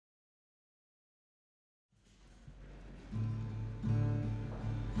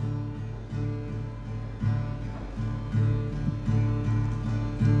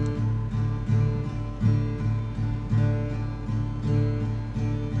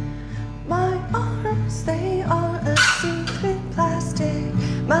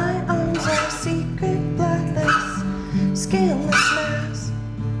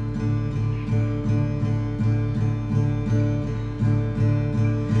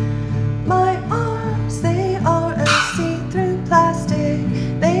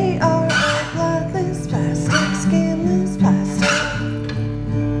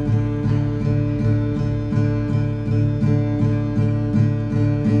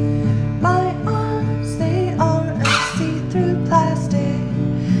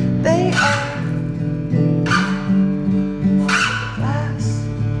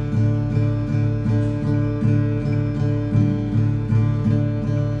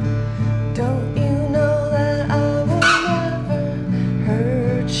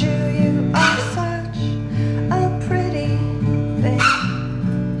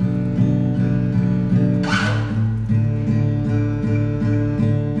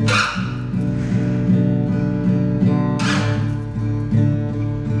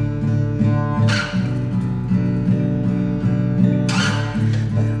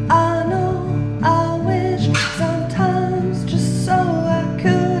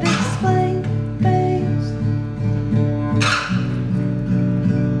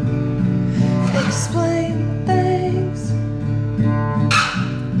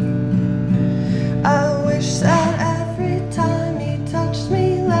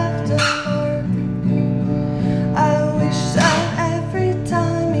left a mark. I wish that every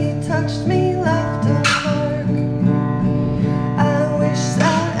time he touched me left a mark. I wish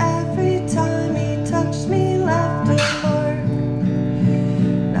that every time he touched me left a mark.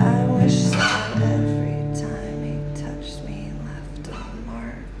 And I wish that every time he touched me left a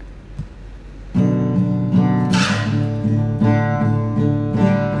mark.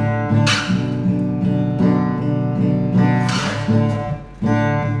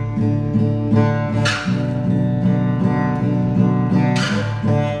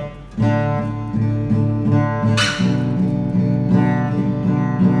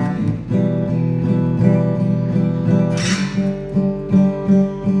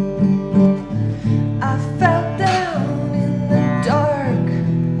 I fell down in the dark.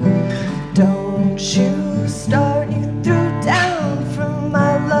 Don't you start, you threw down from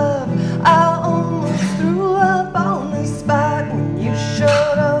my love. I almost threw up on the spot when you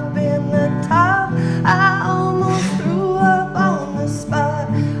showed up in the top. I almost threw up on the spot.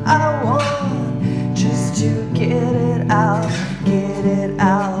 I want just to get it out, get it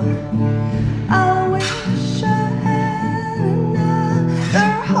out. I wish I had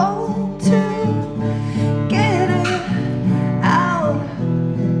another hole to get it out.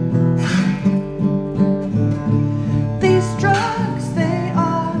 These drugs, they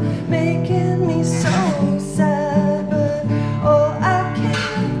are making me so sad, but oh, I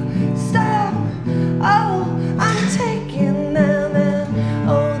can't stop. Oh, I'm taking them, and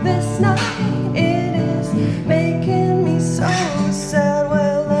oh, this night it is making me so sad.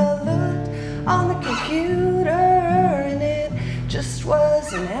 Well, I looked on the computer and it just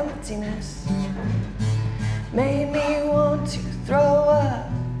was an emptiness. Made me want to throw up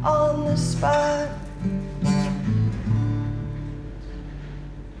on the spot.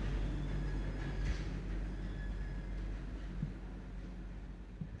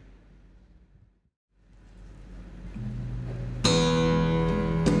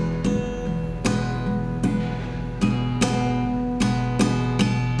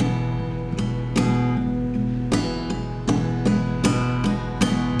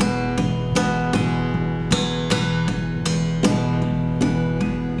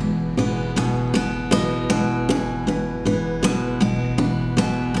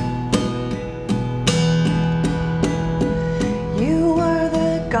 You were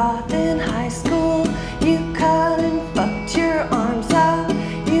the goth in high school. You cut and fucked your arms out.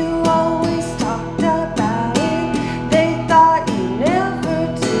 You always talked about it. They thought you never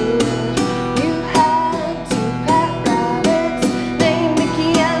did. You had two pet rabbits named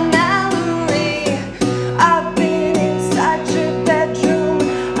Mickey and Mallory. I've been inside your bedroom.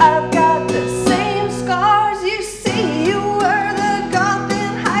 I've got the same scars. You see, you were the goth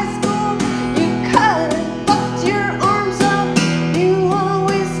in high school. You cut and fucked your arms up. You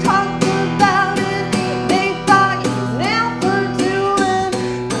always talked about it. They thought you'd never do it.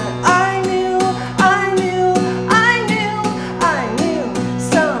 But I knew, I knew, I knew, I knew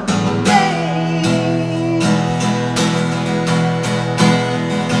someday.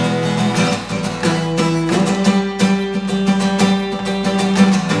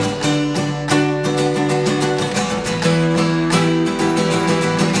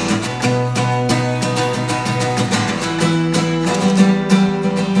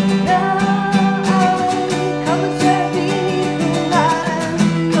 Now I come and stare beneath the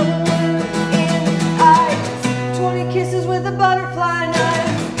light. Come and look in the eyes. 20 kisses with a butterfly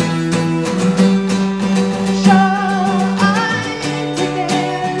knife. Shall I take the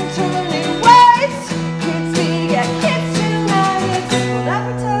hair and turn it white? Kids beget kids tonight. We'll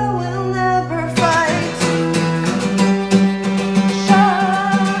never tell, we'll never fight.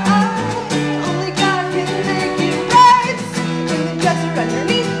 Shall I? Only God can make it right. In the dresser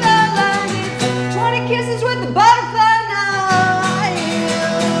underneath the lights. 20 kisses with the butterfly knife.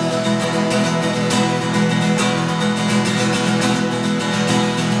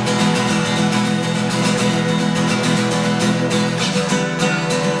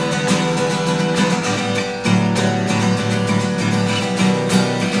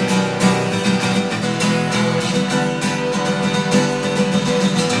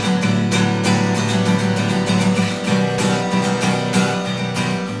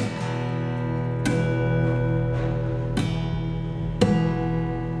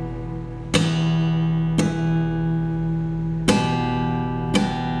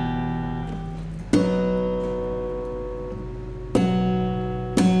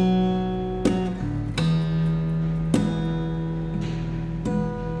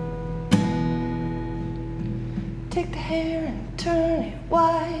 Take the hair and turn it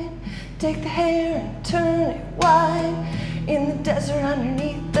wide. Take the hair and turn it wide. In the desert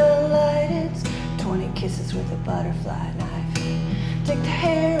underneath the light, it's 20 kisses with a butterfly knife. Take the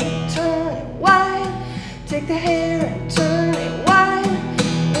hair and turn it wide. Take the hair and turn it wide.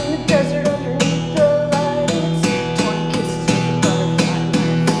 In the desert underneath the light, it's 20 kisses with a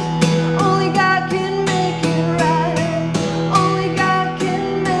butterfly knife. Only God can make it right. Only God can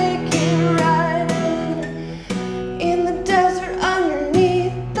make it right. In the desert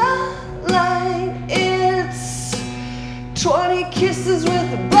underneath the light, it's 20 kisses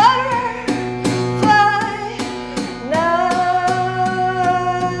with a butterfly knife.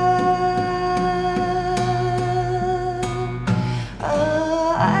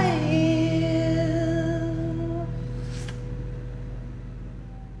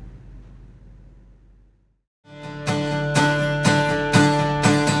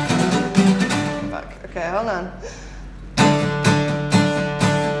 Fuck. Okay, hold on.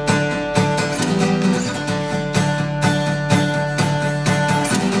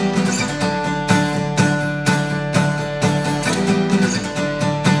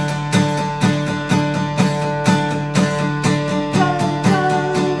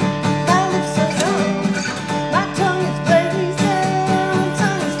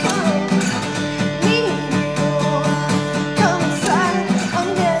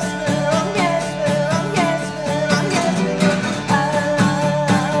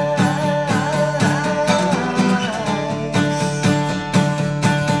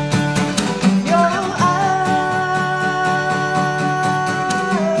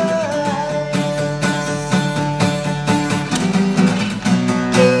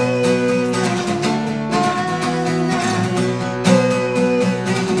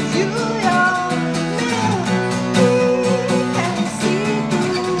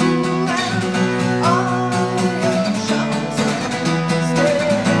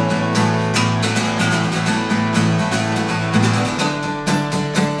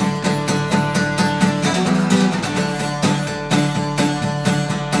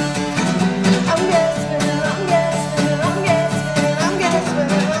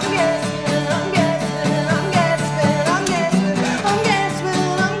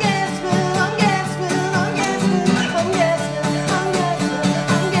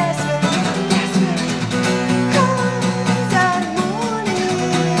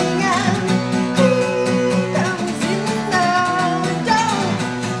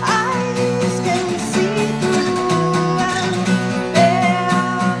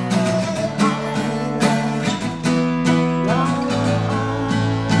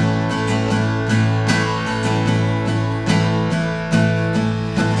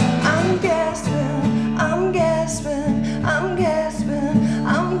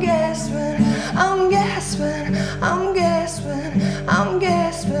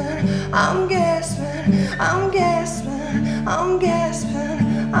 I'm gasping, I'm gasping, I'm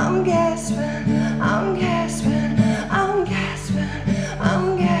gasping, I'm gasping.